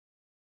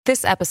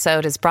This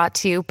episode is brought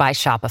to you by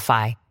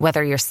Shopify.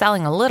 Whether you're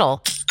selling a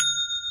little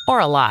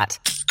or a lot,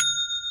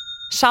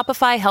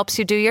 Shopify helps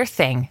you do your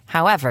thing,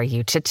 however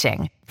you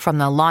cha-ching. From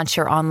the launch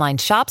your online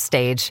shop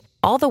stage,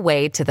 all the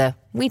way to the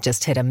we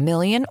just hit 1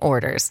 million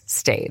orders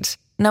stage.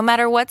 No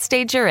matter what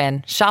stage you're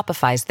in,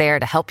 Shopify's there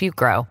to help you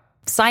grow.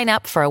 Sign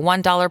up for a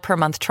 $1 per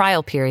month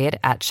trial period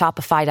at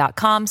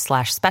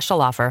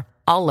shopify.com/special offer,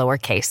 all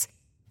lowercase.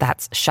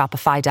 That's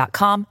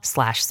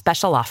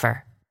shopify.com/special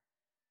offer.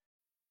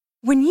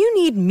 When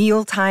you need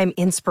mealtime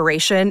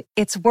inspiration,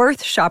 it's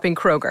worth shopping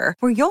Kroger,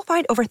 where you'll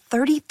find over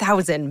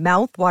 30,000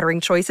 mouth-watering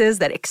choices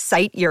that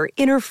excite your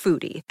inner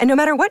foodie. And no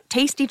matter what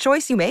tasty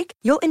choice you make,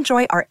 you'll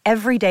enjoy our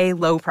everyday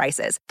low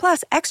prices,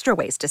 plus extra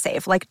ways to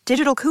save, like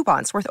digital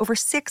coupons worth over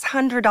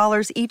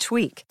 $600 each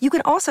week. You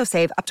can also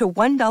save up to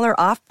 $1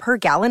 off per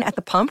gallon at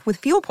the pump with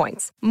fuel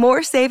points.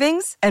 More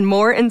savings and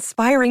more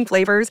inspiring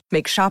flavors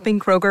make shopping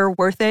Kroger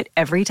worth it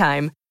every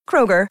time.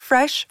 Kroger,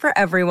 fresh for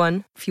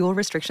everyone. Fuel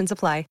restrictions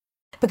apply.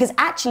 Because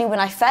actually, when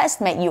I first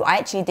met you, I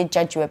actually did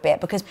judge you a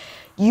bit because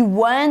you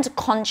weren't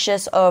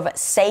conscious of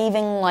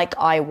saving like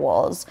I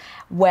was.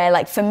 Where,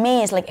 like, for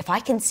me, it's like, if I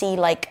can see,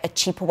 like, a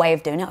cheaper way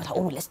of doing it, I was like,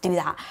 oh, let's do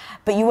that.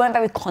 But you weren't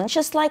very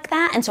conscious like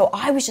that. And so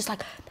I was just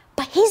like,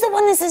 but he's the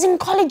one that is in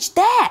college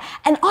there,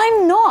 and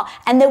I'm not.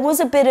 And there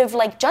was a bit of,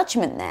 like,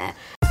 judgment there.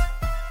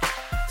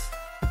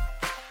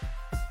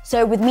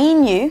 So with me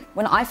and you,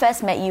 when I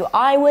first met you,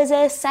 I was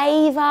a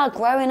saver.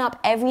 Growing up,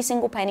 every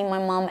single penny my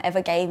mum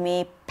ever gave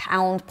me,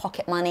 pound,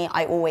 pocket money,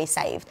 I always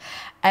saved.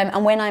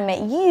 And when I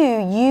met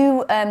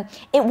you,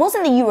 it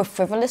wasn't that you were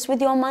frivolous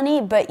with your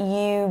money, but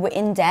you were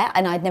in debt,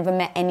 and I'd never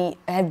met any...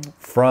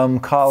 From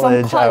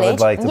college, I would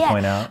like to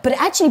point out. But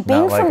actually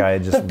being Not from... like I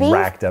just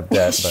racked up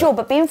debt. Sure,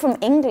 but being from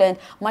England,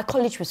 my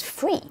college was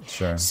free.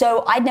 Sure.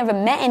 So I'd never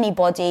met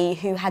anybody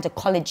who had a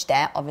college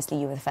debt. Obviously,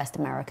 you were the first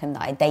American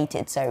that I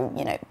dated, so,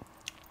 you know...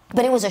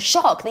 But it was a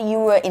shock that you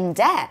were in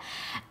debt.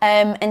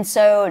 And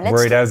so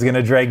worried I was going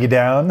to drag you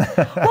down?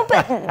 Well,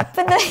 but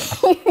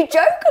you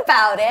joke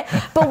about it.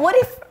 But what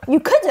if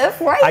you could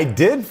have, right? I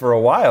did for a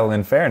while,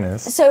 in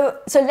fairness. So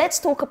let's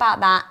talk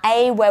about that.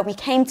 Where we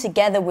came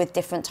together with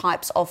different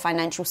types of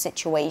financial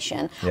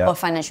situation.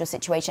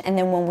 And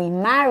then when we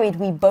married,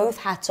 we both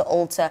had to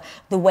alter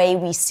the way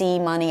we see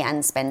money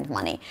and spend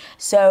money.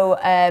 So...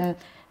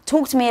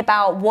 talk to me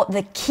about what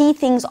the key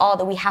things are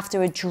that we have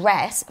to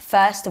address,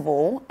 first of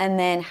all, and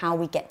then how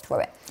we get through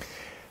it.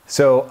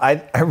 So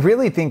I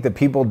really think that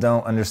people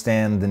don't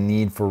understand the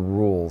need for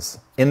rules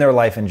in their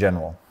life in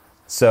general.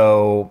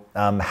 So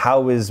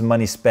how is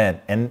money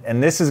spent?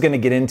 And this is going to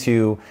get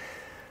into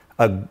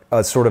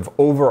a sort of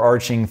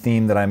overarching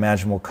theme that I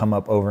imagine will come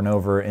up over and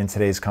over in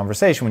today's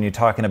conversation when you're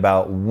talking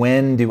about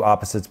when do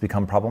opposites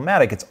become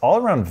problematic. It's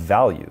all around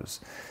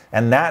values.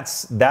 And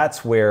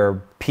that's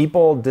where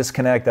people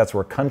disconnect, that's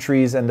where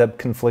countries end up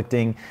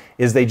conflicting,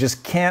 is they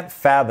just can't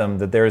fathom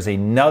that there is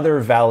another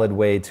valid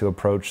way to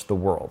approach the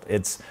world.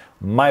 It's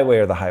my way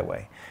or the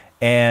highway.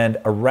 And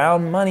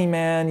around money,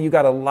 man, you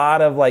got a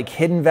lot of like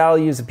hidden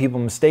values that people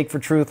mistake for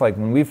truth. Like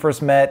when we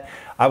first met,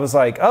 I was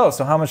like, oh,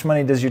 so how much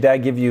money does your dad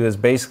give you as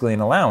basically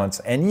an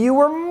allowance? And you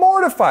were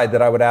mortified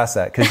that I would ask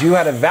that because you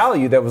had a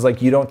value that was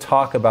like, you don't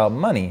talk about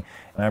money.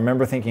 And I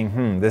remember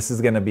thinking, this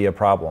is going to be a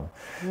problem.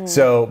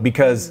 So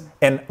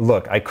and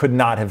look, I could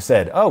not have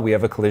said, oh, we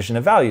have a collision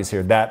of values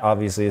here. That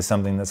obviously is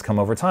something that's come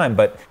over time.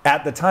 But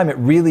at the time, it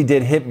really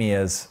did hit me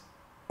as,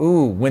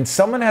 when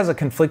someone has a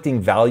conflicting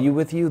value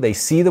with you, they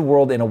see the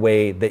world in a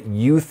way that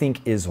you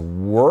think is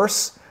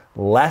worse,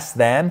 less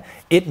than,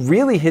 it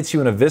really hits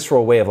you in a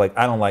visceral way of like,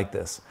 I don't like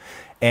this.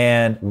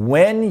 And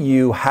when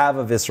you have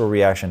a visceral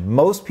reaction,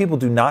 most people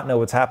do not know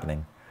what's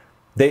happening.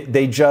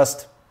 They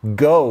just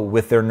go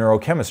with their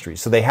neurochemistry.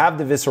 So they have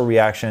the visceral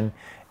reaction,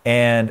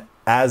 and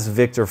as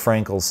Viktor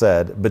Frankl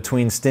said,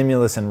 between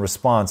stimulus and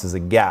response is a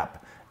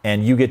gap,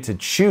 and you get to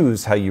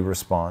choose how you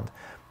respond.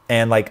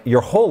 And like your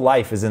whole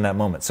life is in that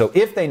moment. So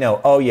if they know,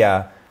 oh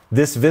yeah,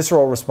 this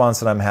visceral response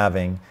that I'm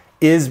having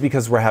is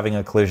because we're having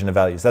a collision of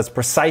values. That's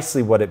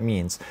precisely what it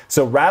means.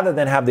 So rather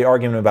than have the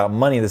argument about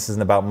money, this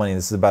isn't about money,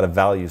 this is about a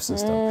value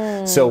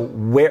system. So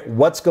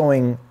what's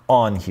going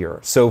on here?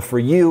 So for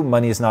you,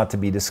 money is not to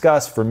be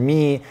discussed. For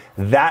me,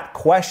 that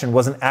question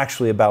wasn't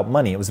actually about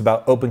money. It was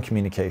about open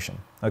communication.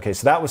 Okay,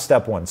 so that was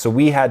step one. So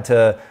we had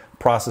to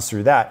process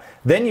through that.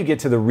 Then you get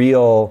to the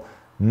real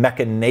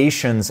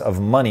machinations of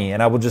money.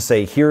 And I will just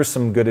say, here's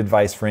some good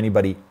advice for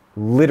anybody,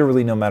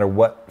 literally no matter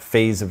what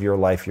phase of your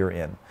life you're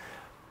in.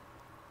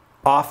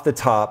 Off the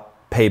top,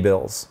 pay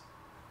bills.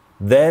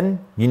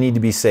 Then you need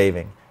to be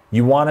saving.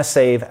 You want to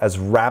save as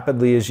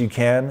rapidly as you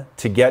can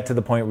to get to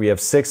the point where you have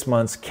 6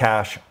 months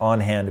cash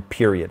on hand,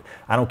 period.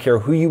 I don't care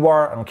who you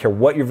are. I don't care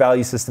what your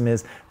value system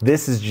is.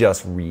 This is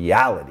just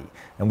reality.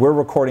 And we're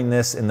recording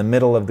this in the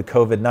middle of the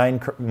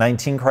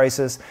COVID-19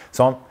 crisis.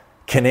 So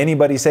can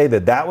anybody say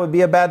that that would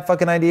be a bad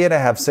fucking idea to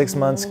have 6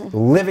 months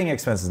living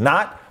expenses?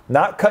 Not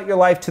cut your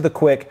life to the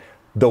quick.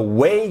 The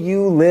way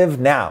you live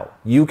now,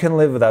 you can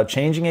live without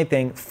changing a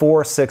thing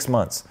for 6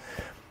 months.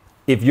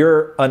 if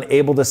you're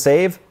unable to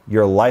save,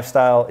 your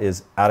lifestyle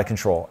is out of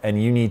control,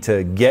 and you need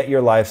to get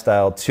your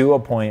lifestyle to a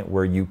point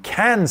where you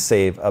can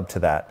save up to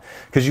that.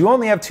 Because you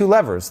only have two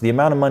levers, the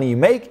amount of money you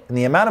make and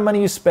the amount of money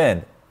you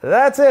spend.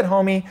 That's it,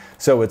 homie.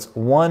 So it's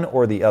one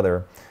or the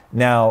other.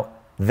 Now,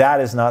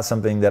 that is not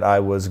something that I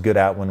was good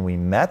at when we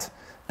met.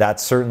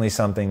 That's certainly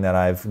something that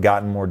I've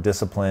gotten more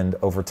disciplined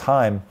over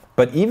time.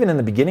 But even in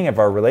the beginning of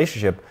our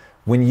relationship,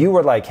 when you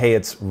were like, hey,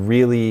 it's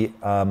really,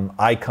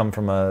 I come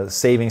from a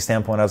saving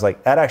standpoint, I was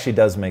like, that actually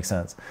does make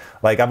sense.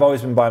 Like, I've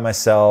always been by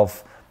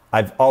myself.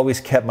 I've always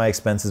kept my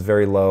expenses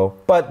very low,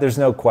 but there's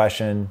no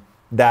question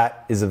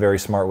that is a very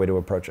smart way to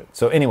approach it.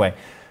 So anyway,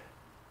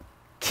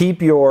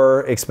 keep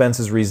your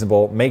expenses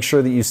reasonable. Make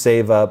sure that you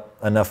save up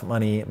enough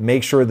money.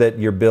 Make sure that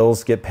your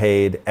bills get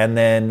paid. And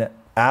then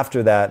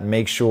after that,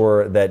 make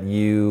sure that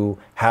you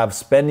have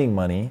spending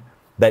money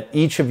that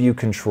each of you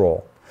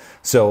control.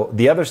 So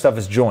the other stuff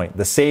is joint.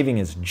 The saving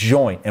is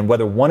joint. And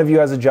whether one of you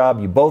has a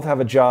job, you both have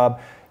a job,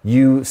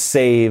 you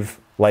save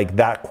like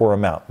that core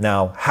amount.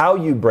 Now, how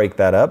you break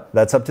that up,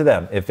 that's up to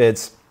them. If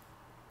it's,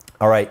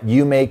 all right,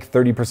 you make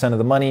 30% of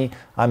the money,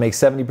 I make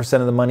 70%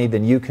 of the money,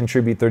 then you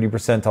contribute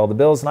 30% to all the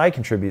bills, and I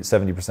contribute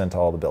 70% to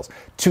all the bills.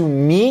 To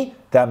me,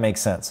 that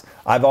makes sense.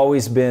 I've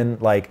always been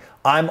like,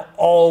 I'm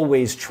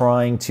always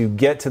trying to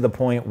get to the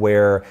point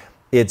where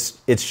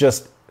it's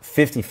just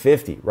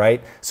 50-50,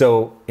 right?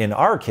 So in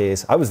our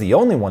case, I was the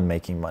only one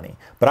making money,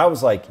 but I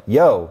was like,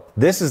 yo,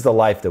 this is the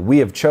life that we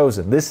have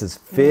chosen. This is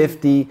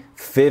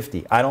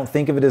 50-50. I don't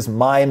think of it as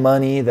my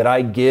money that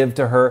I give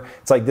to her.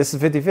 It's like, this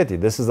is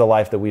 50-50. This is the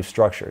life that we've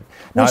structured.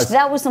 Now,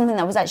 that was something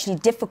that was actually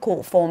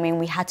difficult for me, and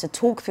we had to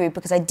talk through,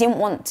 because I didn't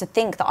want to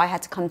think that I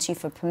had to come to you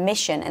for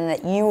permission and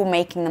that you were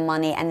making the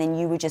money and then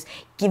you were just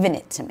giving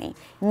it to me.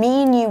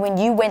 Me and you, when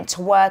you went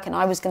to work and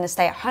I was going to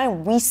stay at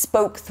home, we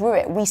spoke through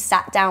it. We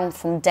sat down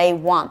from day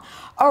one.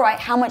 All right,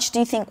 how much do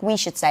you think we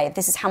should save?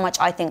 This is how much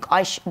I think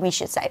we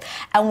should save.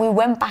 And we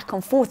went back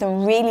and forth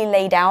and really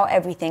laid out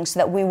everything so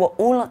that we were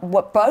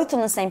both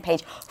on the same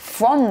page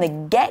from the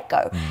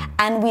get-go.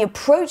 And we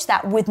approached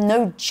that with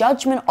no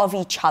judgment of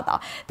each other.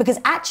 Because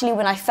actually,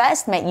 when I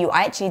first met you,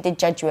 I actually did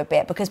judge you a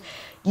bit, because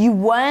you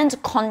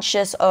weren't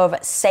conscious of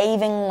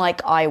saving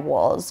like I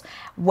was,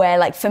 where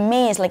like for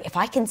me, it's like, if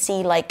I can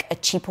see like a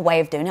cheaper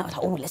way of doing it, I was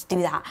like, oh, let's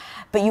do that.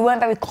 But you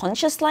weren't very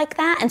conscious like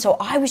that. And so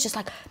I was just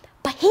like,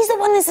 but he's the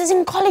one that is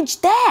in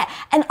college there,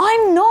 and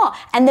I'm not.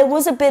 And there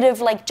was a bit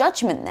of like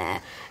judgment there.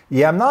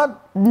 Yeah, I'm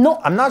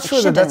not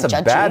sure that that's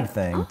a bad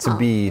thing, to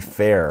be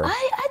fair.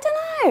 I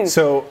don't know.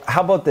 So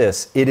how about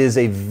this? It is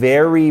a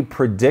very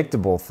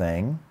predictable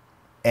thing.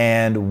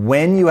 And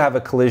when you have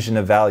a collision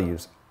of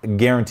values,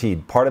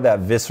 guaranteed, part of that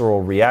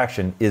visceral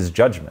reaction is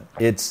judgment.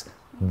 It's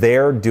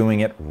they're doing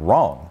it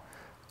wrong.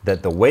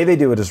 That the way they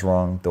do it is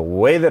wrong, the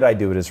way that I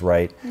do it is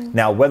right.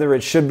 Now, whether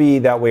it should be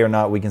that way or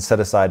not, we can set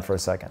aside for a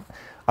second.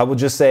 I will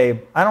just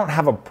say, I don't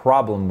have a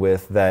problem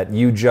with that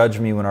you judge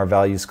me when our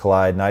values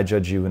collide and I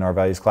judge you when our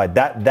values collide.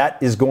 That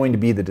is going to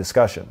be the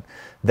discussion.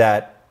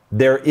 That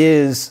there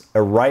is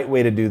a right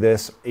way to do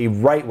this, a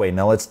right way.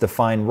 Now let's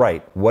define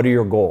right. What are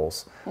your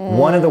goals?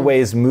 One of the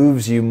ways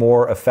moves you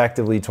more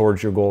effectively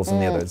towards your goals than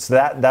the other. So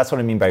that's what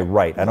I mean by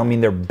right. I don't mean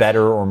they're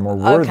better or more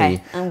worthy.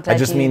 I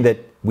just mean that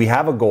we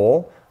have a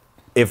goal.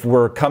 If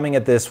we're coming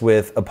at this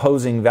with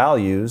opposing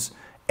values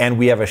and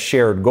we have a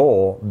shared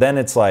goal, then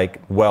it's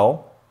like,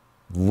 well,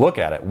 look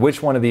at it.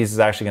 Which one of these is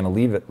actually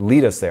going to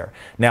lead us there?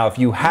 Now, if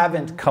you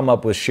haven't come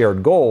up with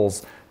shared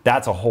goals,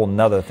 that's a whole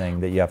nother thing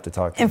that you have to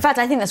talk to. In fact,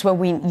 I think that's where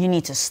you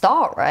need to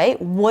start,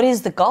 right? What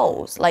is the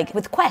goals? Like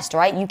with Quest,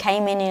 right? You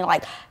came in and you're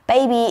like,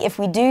 baby, if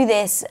we do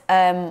this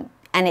and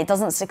it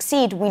doesn't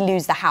succeed, we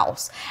lose the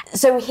house.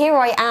 So here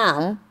I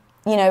am,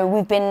 you know,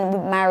 we've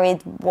been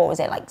married, what was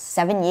it, like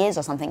 7 years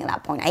or something at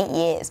that point, 8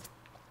 years.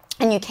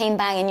 And you came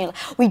back and you're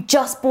like, we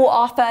just bought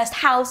our first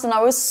house, and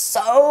I was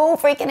so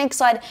freaking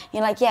excited.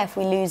 You're like, yeah, if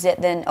we lose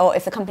it, then, or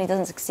if the company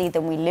doesn't succeed,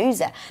 then we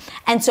lose it.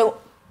 And so,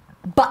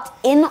 but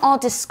in our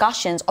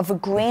discussions of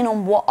agreeing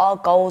on what our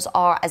goals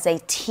are as a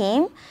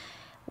team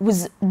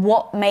was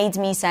what made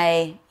me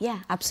say,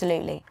 yeah,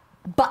 absolutely.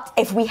 But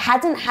if we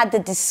hadn't had the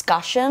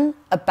discussion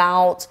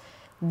about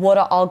what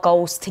are our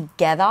goals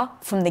together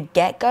from the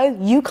get-go,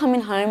 you coming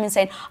home and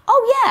saying,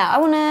 oh yeah, I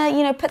want to,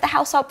 you know, put the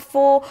house up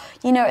for,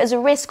 you know, as a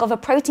risk of a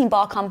protein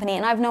bar company,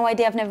 and I have no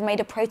idea, I've never made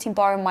a protein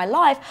bar in my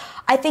life,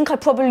 I think I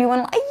probably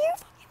went, are you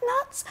fucking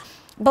nuts?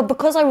 But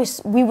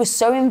because we were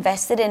so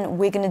invested in,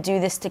 we're going to do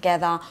this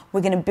together,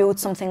 we're going to build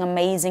something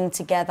amazing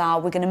together,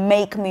 we're going to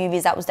make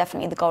movies, that was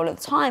definitely the goal at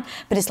the time,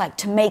 but it's like,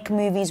 to make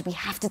movies, we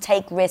have to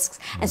take risks,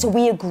 and so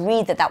we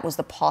agreed that that was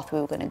the path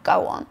we were going to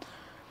go on.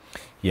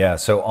 Yeah,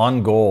 so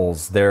on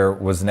goals, there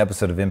was an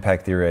episode of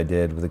Impact Theory I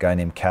did with a guy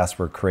named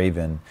Casper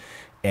Craven,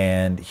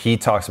 and he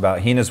talks about,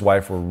 he and his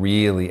wife were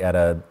really at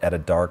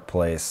a dark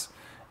place,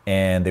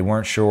 and they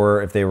weren't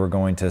sure if they were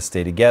going to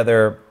stay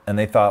together, and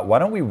they thought, why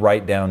don't we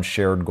write down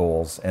shared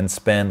goals and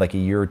spend like a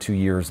year or 2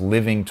 years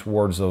living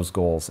towards those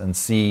goals and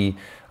see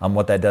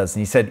what that does.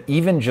 And he said,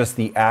 even just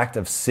the act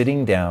of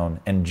sitting down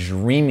and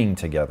dreaming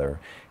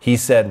together, he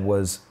said,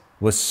 was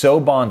was so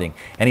bonding.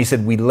 And he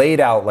said, we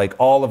laid out like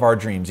all of our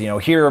dreams. You know,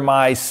 here are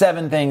my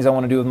 7 things I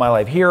want to do with my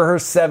life. Here are her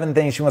 7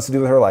 things she wants to do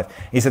with her life.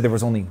 He said there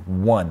was only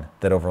one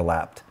that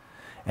overlapped.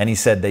 And he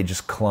said they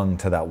just clung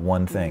to that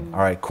one thing. All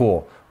right,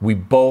 cool. We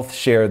both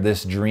share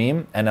this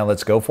dream, and now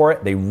let's go for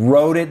it. They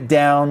wrote it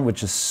down,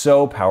 which is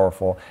so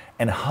powerful,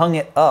 and hung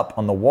it up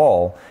on the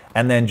wall,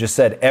 and then just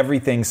said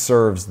everything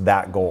serves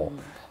that goal.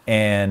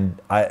 And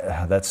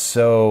that's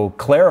so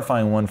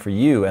clarifying one for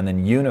you, and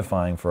then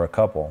unifying for a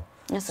couple.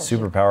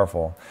 Super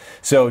powerful.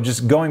 So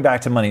just going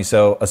back to money,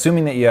 so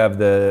assuming that you have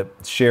the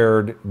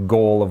shared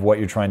goal of what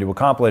you're trying to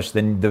accomplish,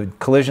 then the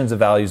collisions of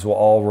values will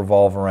all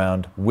revolve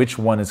around which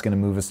one is going to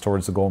move us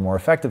towards the goal more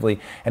effectively.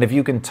 And if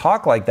you can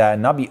talk like that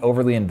and not be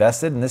overly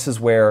invested, and this is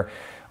where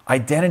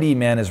identity,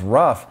 man, is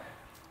rough.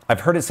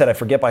 I've heard it said, I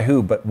forget by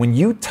who, but when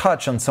you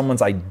touch on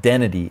someone's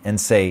identity and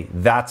say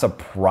that's a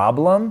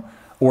problem,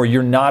 or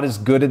you're not as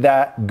good at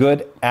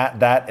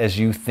that as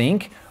you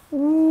think,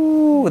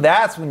 ooh,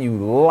 that's when you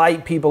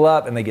light people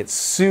up and they get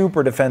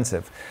super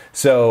defensive.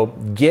 So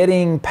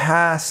getting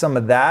past some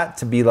of that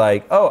to be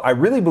like, oh, I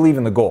really believe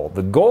in the goal.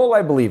 The goal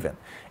I believe in.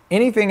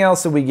 Anything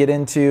else that we get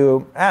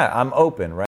into, I'm open, right?